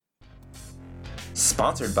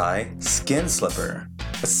Sponsored by Skin Slipper,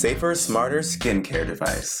 a safer, smarter skincare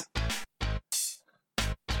device.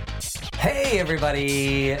 Hey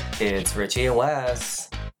everybody, it's Richie and Wes.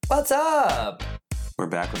 What's up? We're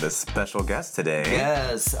back with a special guest today.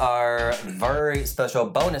 Yes, our very special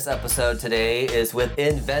bonus episode today is with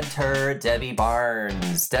inventor Debbie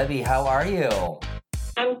Barnes. Debbie, how are you?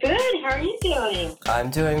 I'm good. How are you doing? I'm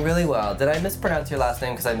doing really well. Did I mispronounce your last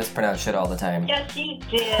name? Because I mispronounce shit all the time. Yes, you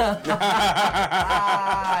did.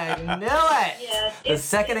 I knew it! Yes, The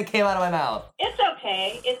second it came out of my mouth. It's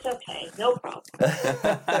okay. It's okay. No problem.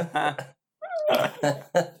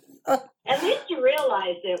 At least you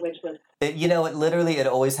realized it, which was... It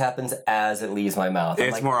always happens as it leaves my mouth. I'm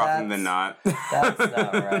It's like, more often than not. That's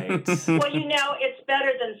not right. Well, it's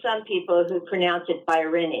better than some people who pronounce it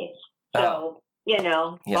Byrones. So...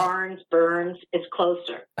 Yeah. Barnes, Burns, it's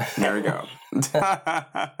closer. There we go. It's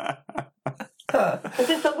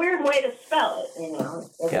a weird way to spell it,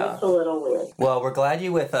 It's a little weird. Well, we're glad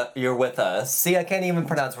you're with us. See, I can't even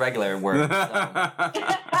pronounce regular words. So.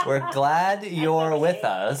 We're glad you're with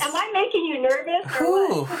us. Am I making you nervous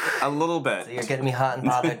or what? A little bit. So you're getting me hot and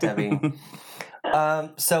bothered, Debbie.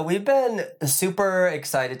 So we've been super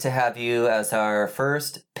excited to have you as our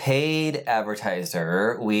first paid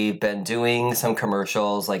advertiser. We've been doing some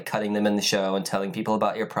commercials, like cutting them in the show and telling people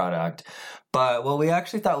about your product. But what we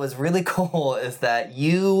actually thought was really cool is that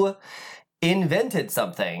you invented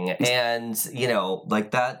something, and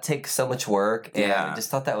that takes so much work. And I just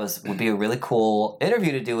thought that would be a really cool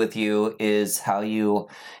interview to do with you, is how you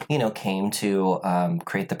came to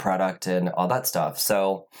create the product and all that stuff.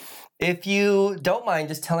 So if you don't mind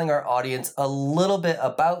just telling our audience a little bit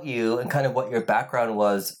about you and kind of what your background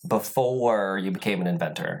was before you became an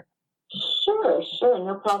inventor. Sure,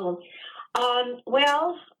 no problem.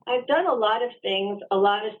 Well, I've done a lot of things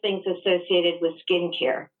associated with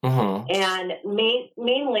skincare, and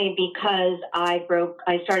mainly because I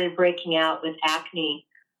started breaking out with acne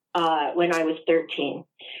when I was 13,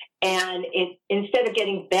 and instead of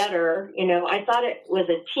getting better, I thought it was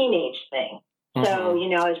a teenage thing. So,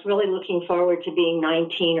 I was really looking forward to being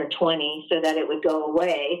 19 or 20 so that it would go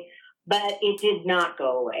away, but it did not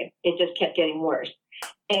go away. It just kept getting worse.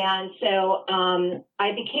 And so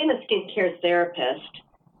I became a skincare therapist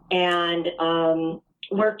and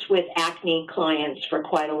worked with acne clients for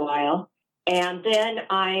quite a while. And then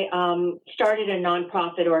I started a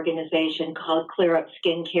nonprofit organization called Clear Up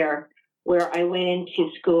Skincare, where I went into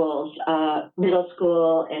schools, middle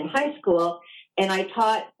school and high school, and I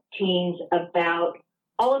taught teens about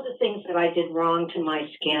all of the things that I did wrong to my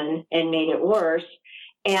skin and made it worse.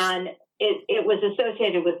 And it was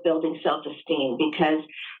associated with building self-esteem, because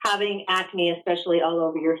having acne, especially all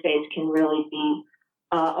over your face, can really be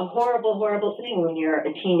a horrible, horrible thing when you're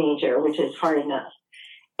a teenager, which is hard enough.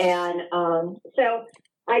 And so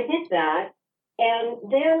I did that. And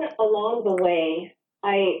then along the way,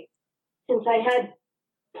 since I had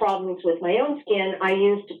problems with my own skin, I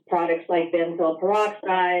used products like benzoyl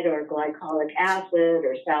peroxide or glycolic acid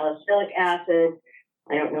or salicylic acid.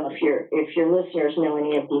 I don't know if your listeners know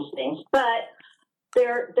any of these things, but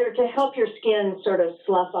they're to help your skin sort of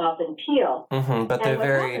slough off and peel. But they're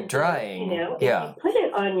very drying. If you put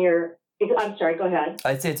it on your... I'm sorry, go ahead.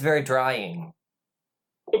 I'd say it's very drying.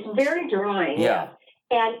 It's very drying, yeah.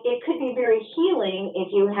 And it could be very healing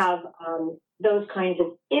if you have those kinds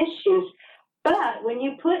of issues. But when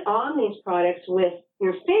you put on these products with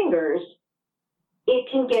your fingers, it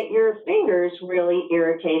can get your fingers really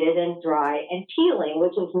irritated and dry and peeling,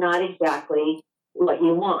 which is not exactly what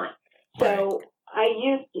you want. So I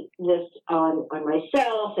used this on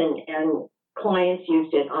myself, and clients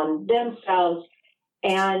used it on themselves.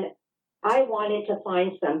 And I wanted to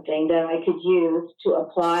find something that I could use to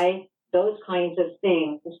apply those kinds of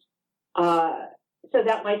things so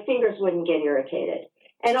that my fingers wouldn't get irritated.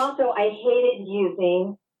 And also, I hated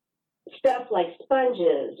using stuff like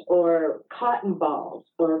sponges or cotton balls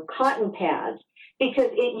or cotton pads,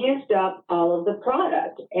 because it used up all of the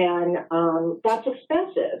product. And that's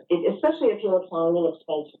expensive, especially if you're applying an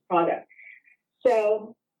expensive product.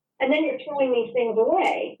 So, and then you're throwing these things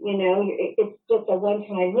away. It's just a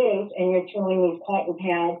one-time use, and you're throwing these cotton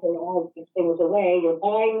pads and all of these things away. You're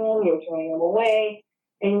buying them, you're throwing them away,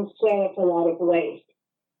 and so it's a lot of waste.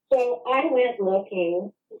 So I went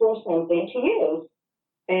looking for something to use,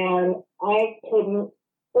 and I couldn't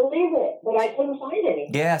believe it, but I couldn't find any.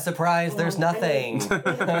 Yeah, surprise, there's nothing.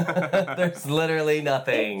 There's literally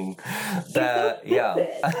nothing. I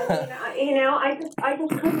just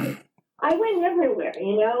couldn't. I went everywhere,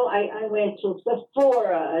 I went to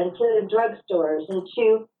Sephora and to drugstores and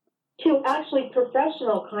to actually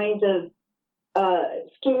professional kinds of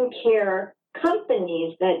skincare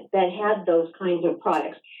companies that had those kinds of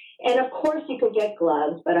products. And of course, you could get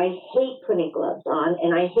gloves, but I hate putting gloves on,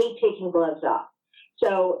 and I hate taking gloves off.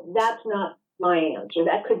 So that's not my answer.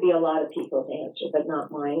 That could be a lot of people's answer, but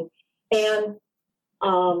not mine. And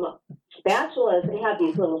spatulas, they have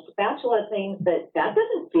these little spatula things that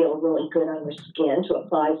doesn't feel really good on your skin to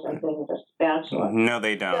apply something with a spatula. No,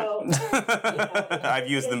 they don't. So, I've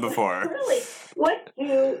used them before. Really, what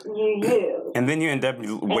do you use? And then you end up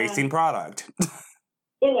wasting product.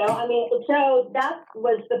 So that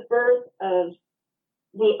was the birth of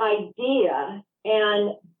the idea.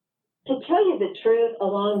 And to tell you the truth,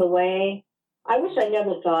 along the way, I wish I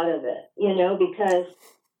never thought of it, because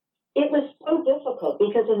it was so difficult,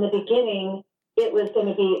 because in the beginning, it was going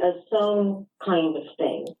to be a sewn kind of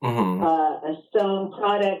thing, a sewn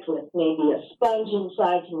product with maybe a sponge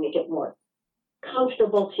inside to make it more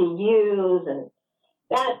comfortable to use, and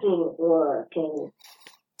that didn't work. And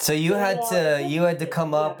so you had to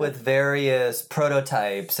come up with various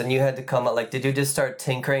prototypes, and you had to come up, did you just start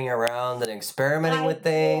tinkering around and experimenting with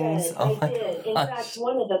things? I did. In fact,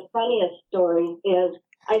 one of the funniest stories is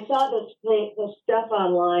I saw this stuff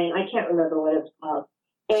online. I can't remember what it's called.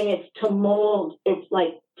 And it's to mold. It's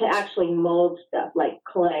like to actually mold stuff like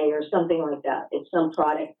clay or something like that. It's some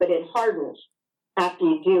product, but it hardens after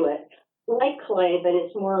you do it. Like clay, but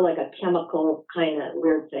it's more like a chemical kind of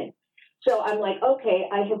weird thing. So I'm like, okay,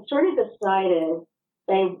 I had sort of decided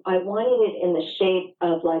I wanted it in the shape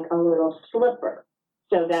of like a little slipper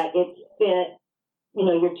so that it fit,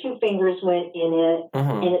 your two fingers went in it,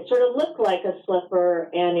 and it sort of looked like a slipper,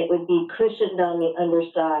 and it would be cushioned on the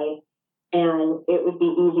underside, and it would be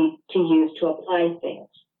easy to use to apply things.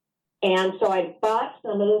 And so I bought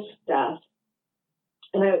some of this stuff,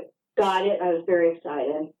 and I got it. I was very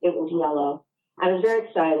excited. It was yellow. I was very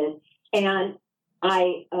excited, and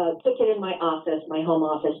I took it in my office, my home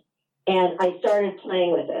office, and I started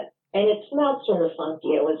playing with it. And it smelled sort of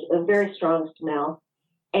funky. It was a very strong smell.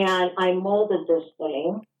 And I molded this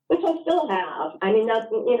thing, which I still have. I mean,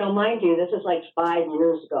 mind you, this is like 5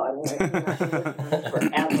 years ago. I mean,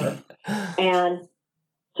 forever. And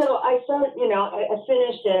so I started, I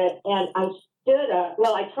finished it, and I stood up.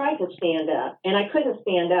 Well, I tried to stand up, and I couldn't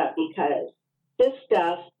stand up because this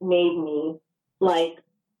stuff made me like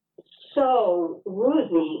so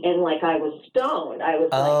woozy and like I was stoned. I was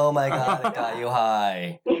oh my God, it got you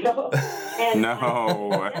high. And no.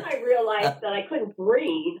 Then I realized that I couldn't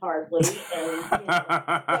breathe hardly. And, so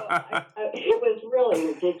it was really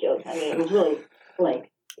ridiculous. I mean, it was really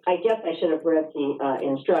like, I guess I should have read the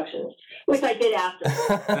instructions, which I did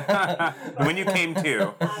after. When you came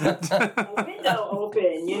to. A window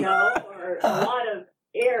open, or a lot of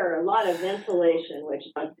air, a lot of ventilation, which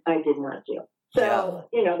I did not do. So,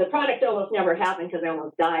 the product almost never happened because I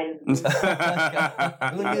almost died.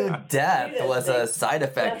 Who knew death was a side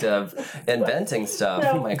effect of inventing stuff?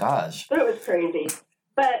 Oh my gosh. But it was crazy.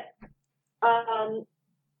 But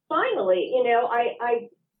finally,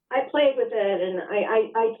 I played with it, and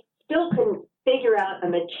I still couldn't figure out a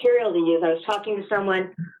material to use. I was talking to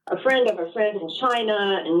someone, a friend of a friend in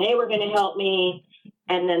China, and they were going to help me,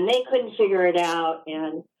 and then they couldn't figure it out.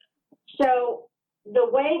 And so the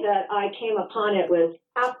way that I came upon it was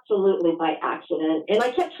absolutely by accident. And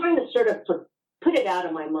I kept trying to sort of put it out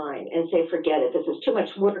of my mind and say, forget it. This is too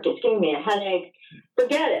much work. It's giving me a headache.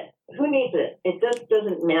 Forget it. Who needs it? It just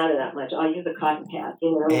doesn't matter that much. I'll use a cotton pad,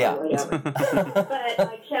 or whatever. But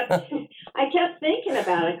I kept thinking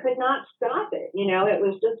about it. I could not stop it. It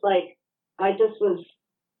was just like, I just was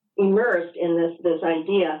immersed in this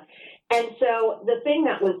idea. And so the thing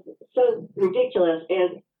that was so ridiculous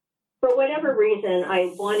is, for whatever reason,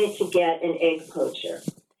 I wanted to get an egg poacher.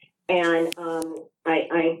 And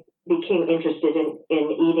I became interested in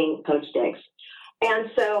eating poached eggs. And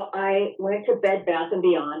so I went to Bed Bath &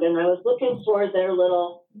 Beyond, and I was looking for their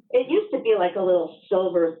little, it used to be like a little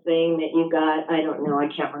silver thing that you got. I don't know. I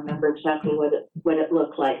can't remember exactly what it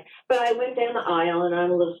looked like. But I went down the aisle, and I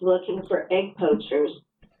was looking for egg poachers.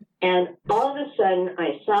 And all of a sudden,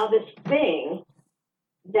 I saw this thing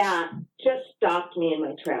that just stopped me in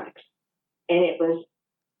my tracks. And it was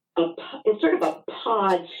it's sort of a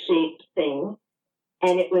pod-shaped thing,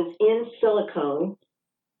 and it was in silicone,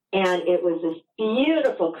 and it was this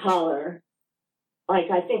beautiful color,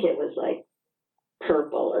 like I think it was like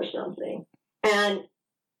purple or something. And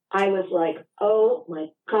I was like, oh my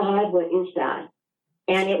God, what is that?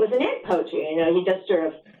 And it was an egg poacher. You just sort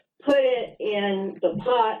of put it in the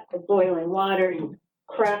pot of boiling water, you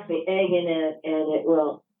crack the egg in it, and it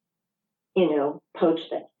will, poach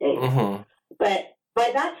that egg. Mm-hmm. But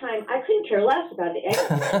by that time, I couldn't care less about the egg.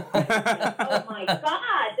 Oh my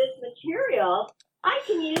God, this material, I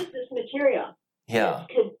can use this material. Yeah.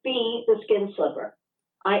 This could be the skin slipper.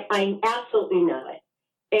 I absolutely know it.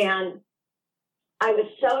 And I was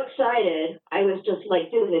so excited. I was just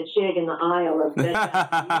like doing a jig in the aisle of this.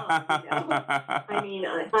 I mean,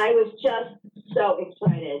 I was just so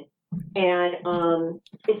excited. And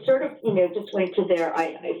it sort of, just went to there.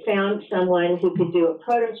 I found someone who could do a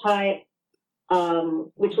prototype,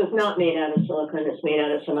 which was not made out of silicone. It's made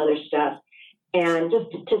out of some other stuff. And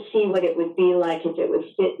just to see what it would be like if it would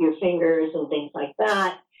fit your fingers and things like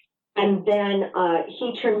that. And then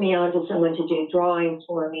he turned me on to someone to do drawings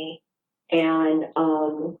for me. And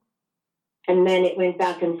then it went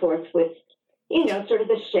back and forth with, sort of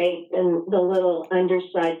the shape, and the little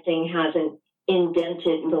underside thing has an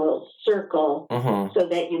indented little circle so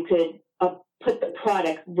that you could put the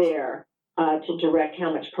product there to direct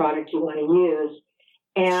how much product you want to use.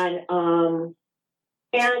 And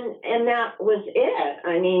that was it.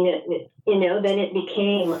 I mean, then it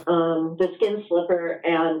became the skin slipper,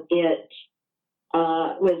 and it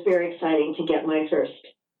was very exciting to get my first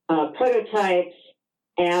prototypes.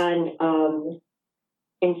 And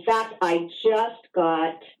in fact, I just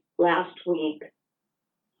got last week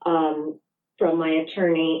from my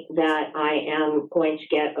attorney that I am going to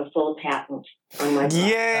get a full patent on my product.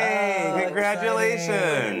 Yay! Oh,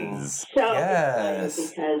 Congratulations! So Yes.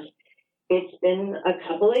 exciting, because it's been a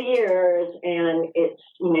couple of years, and it's,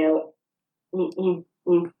 you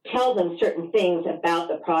tell them certain things about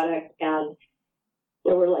the product, and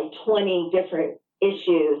there were like 20 different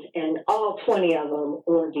issues, and all 20 of them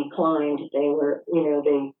were declined. They were,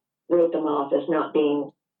 they wrote them off as not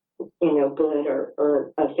being, good or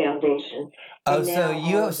a foundation. Oh,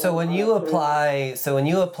 so when you apply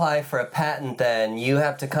for a patent, then you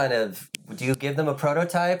have to do you give them a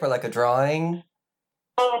prototype or like a drawing?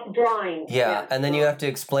 Drawing. Yeah, and then you have to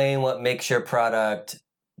explain what makes your product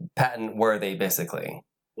patent worthy, basically.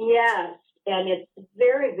 Yes, and it's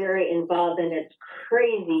very, very involved, and it's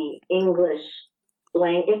crazy English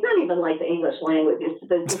language. It's not even like the English language. It's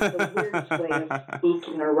just the weirdest way of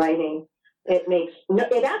speaking or writing.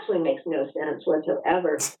 It actually makes no sense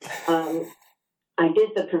whatsoever. I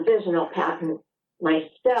did the provisional patent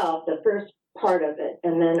myself, the first part of it,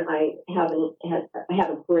 and then I have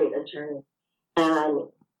a great attorney, and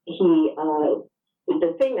he.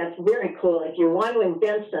 The thing that's very cool, if you want to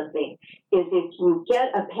invent something, is if you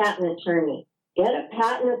get a patent attorney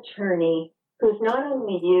who's not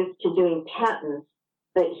only used to doing patents,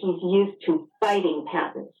 but he's used to fighting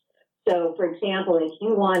patents. So, for example, if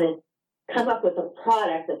you want to come up with a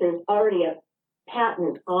product that there's already a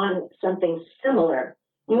patent on something similar,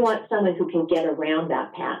 you want someone who can get around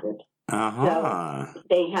that patent. So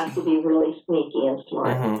they have to be really sneaky and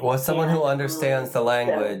smart. Mm-hmm. Well, someone who understands the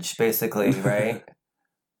language, basically, right?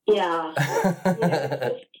 Yeah.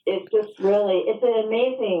 It's just really, it's an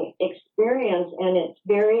amazing experience, and it's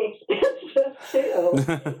very expensive too.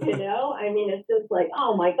 I mean, it's just like,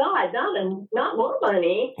 oh my God, not more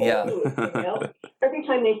money. Yeah. Every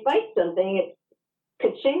time they fight something, it's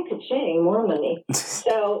ka-ching, ka-ching, more money.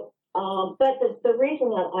 So, but the reason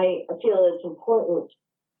that I feel it's important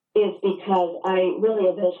is because I really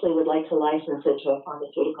eventually would like to license it to a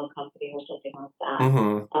pharmaceutical company or something like that.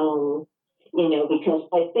 Mm-hmm. Because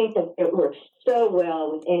I think that it works so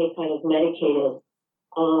well with any kind of medicated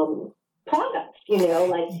products,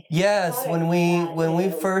 Yes, when we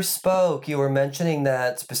first spoke, you were mentioning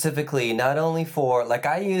that specifically, not only for, like,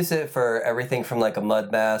 I use it for everything from like a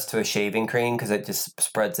mud mask to a shaving cream because it just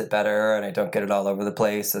spreads it better and I don't get it all over the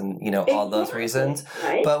place, and all those reasons.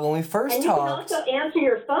 Right? But when we first talked, you can also answer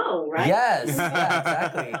your phone, right? Yes, yeah,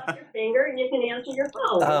 exactly. On your finger, and you can answer your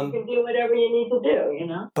phone. You can do whatever you need to do,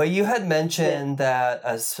 But you had mentioned that,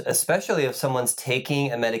 especially if someone's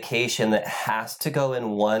taking a medication that has to go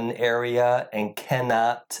in one area and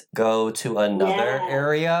cannot go to another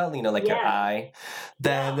area, like your eye,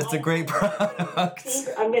 then it's a great product.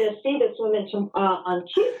 I'm going to see this woman on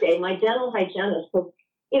Tuesday, my dental hygienist.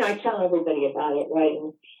 I tell everybody about it, right?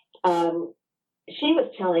 And she was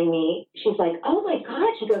telling me, she's like, oh my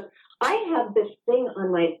God, she goes, I have this thing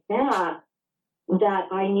on my back that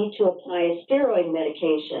I need to apply a steroid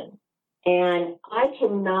medication. And I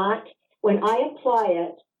cannot, when I apply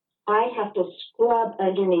it, I have to scrub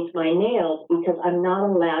underneath my nails because I'm not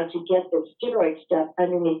allowed to get the steroid stuff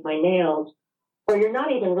underneath my nails. Or you're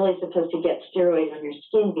not even really supposed to get steroid on your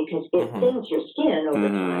skin because it thins your skin over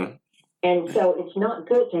time. And so it's not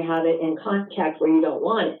good to have it in contact where you don't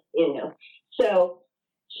want it, So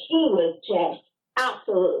she was just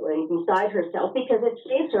absolutely beside herself because it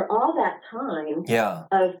saves her all that time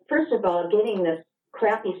of, first of all, getting this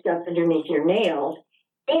crappy stuff underneath your nails.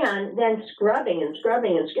 and then scrubbing and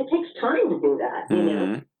scrubbing. And it takes time to do that, you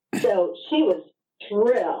know. So she was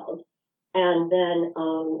thrilled. And then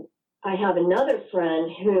I have another friend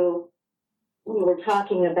who we were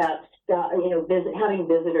talking about, you know, having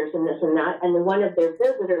visitors and this and that. And then one of their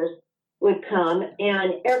visitors would come,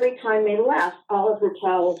 and every time they left, all of her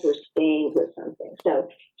towels were stained with something. So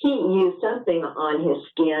he used something on his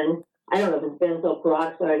skin. I don't know if it's benzoyl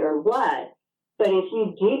peroxide or what, but if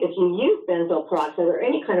you use benzoyl peroxide or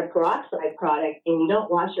any kind of peroxide product and you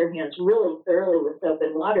don't wash your hands really thoroughly with soap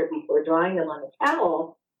and water before drying them on a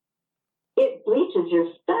towel, it bleaches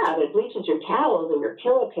your stuff. It bleaches your towels or your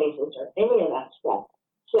pillowcases or any of that stuff.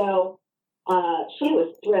 So she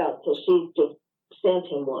was thrilled. So she just sent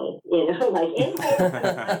him one, you know, like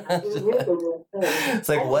it's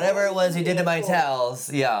like whatever it was you did to my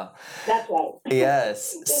towels. Yeah. That's right.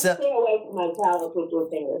 Yes. Just stay away from my towels with your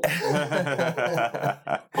fingers.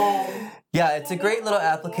 Yeah, it's a great little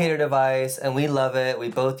applicator device, and we love it. We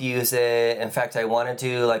both use it. In fact, I want to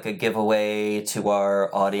do like a giveaway to our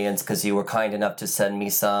audience because you were kind enough to send me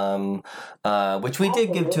some, which we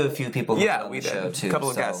did give to a few people who were on the show too. A couple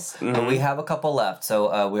of guests. But we have a couple left,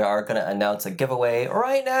 so we are going to announce a giveaway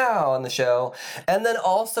right now on the show. And then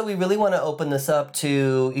also, we really want to open this up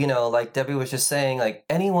to, you know, like Debbie was just saying, like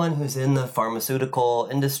anyone who's in the pharmaceutical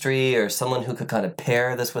industry or someone who could kind of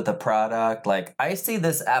pair this with a product. Like I see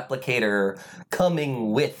this applicator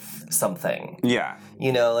coming with something. Yeah.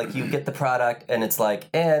 You know, like you get the product and it's like,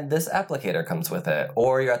 and this applicator comes with it.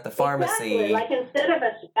 Or you're at the pharmacy. Exactly. Like instead of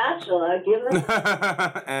a spatula, give them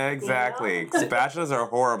Exactly. You know? Spatulas are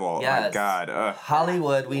horrible. Yes. Oh my God. Ugh.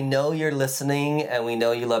 Hollywood, we know you're listening and we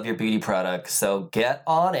know you love your beauty products. So get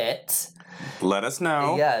on it. Let us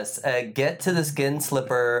know. Yes, get to the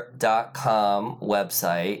skinslipper.com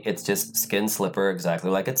website. It's just Skin Slipper, exactly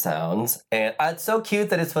like it sounds. And it's so cute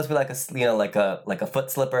that it's supposed to be like a, you know, like a foot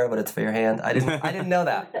slipper, but it's for your hand. I didn't know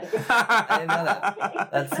that. I didn't know that.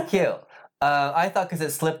 That's cute. I thought because it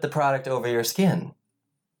slipped the product over your skin.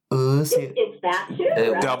 Ooh, see. It's that too.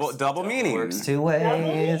 It Right? Double meaning. Works two ways. Double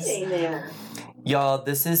meaning there. Y'all,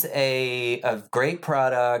 this is a great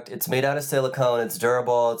product. It's made out of silicone. It's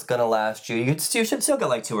durable. It's going to last you. You should still get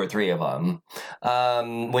like 2 or 3 of them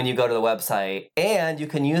when you go to the website. And you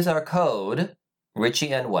can use our code,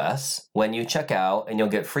 Richie and Wes, when you check out, and you'll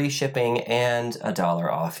get free shipping and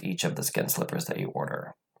 $1 off each of the skin slippers that you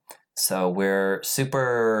order. So we're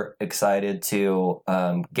super excited to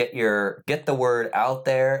get the word out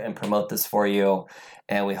there and promote this for you.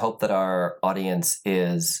 And we hope that our audience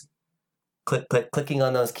is clicking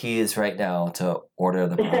on those keys right now to order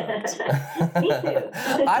the product. Me too.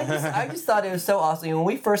 I just thought it was so awesome. When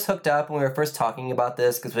we first hooked up and we were first talking about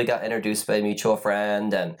this, because we got introduced by a mutual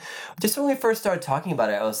friend, and just when we first started talking about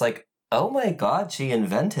it, I was like, oh my God, she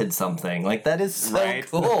invented something. Like, that is so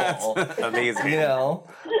cool. That's amazing. You know,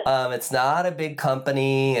 it's not a big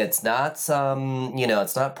company. It's not some, you know,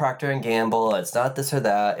 it's not Procter & Gamble. It's not this or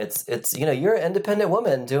that. It's you know, you're an independent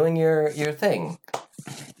woman doing your thing.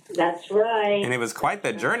 That's right. And it was quite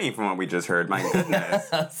the journey from what we just heard. My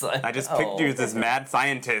goodness. Like, I just pictured you as this mad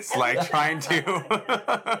scientist, like trying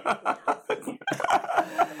to.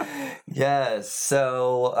 Yes.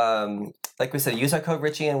 So, like we said, use our code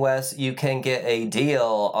Richie and Wes. You can get a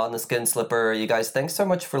deal on the Skin Slipper. You guys, thanks so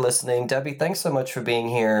much for listening. Debbie, thanks so much for being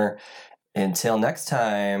here. Until next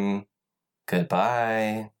time,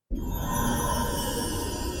 goodbye.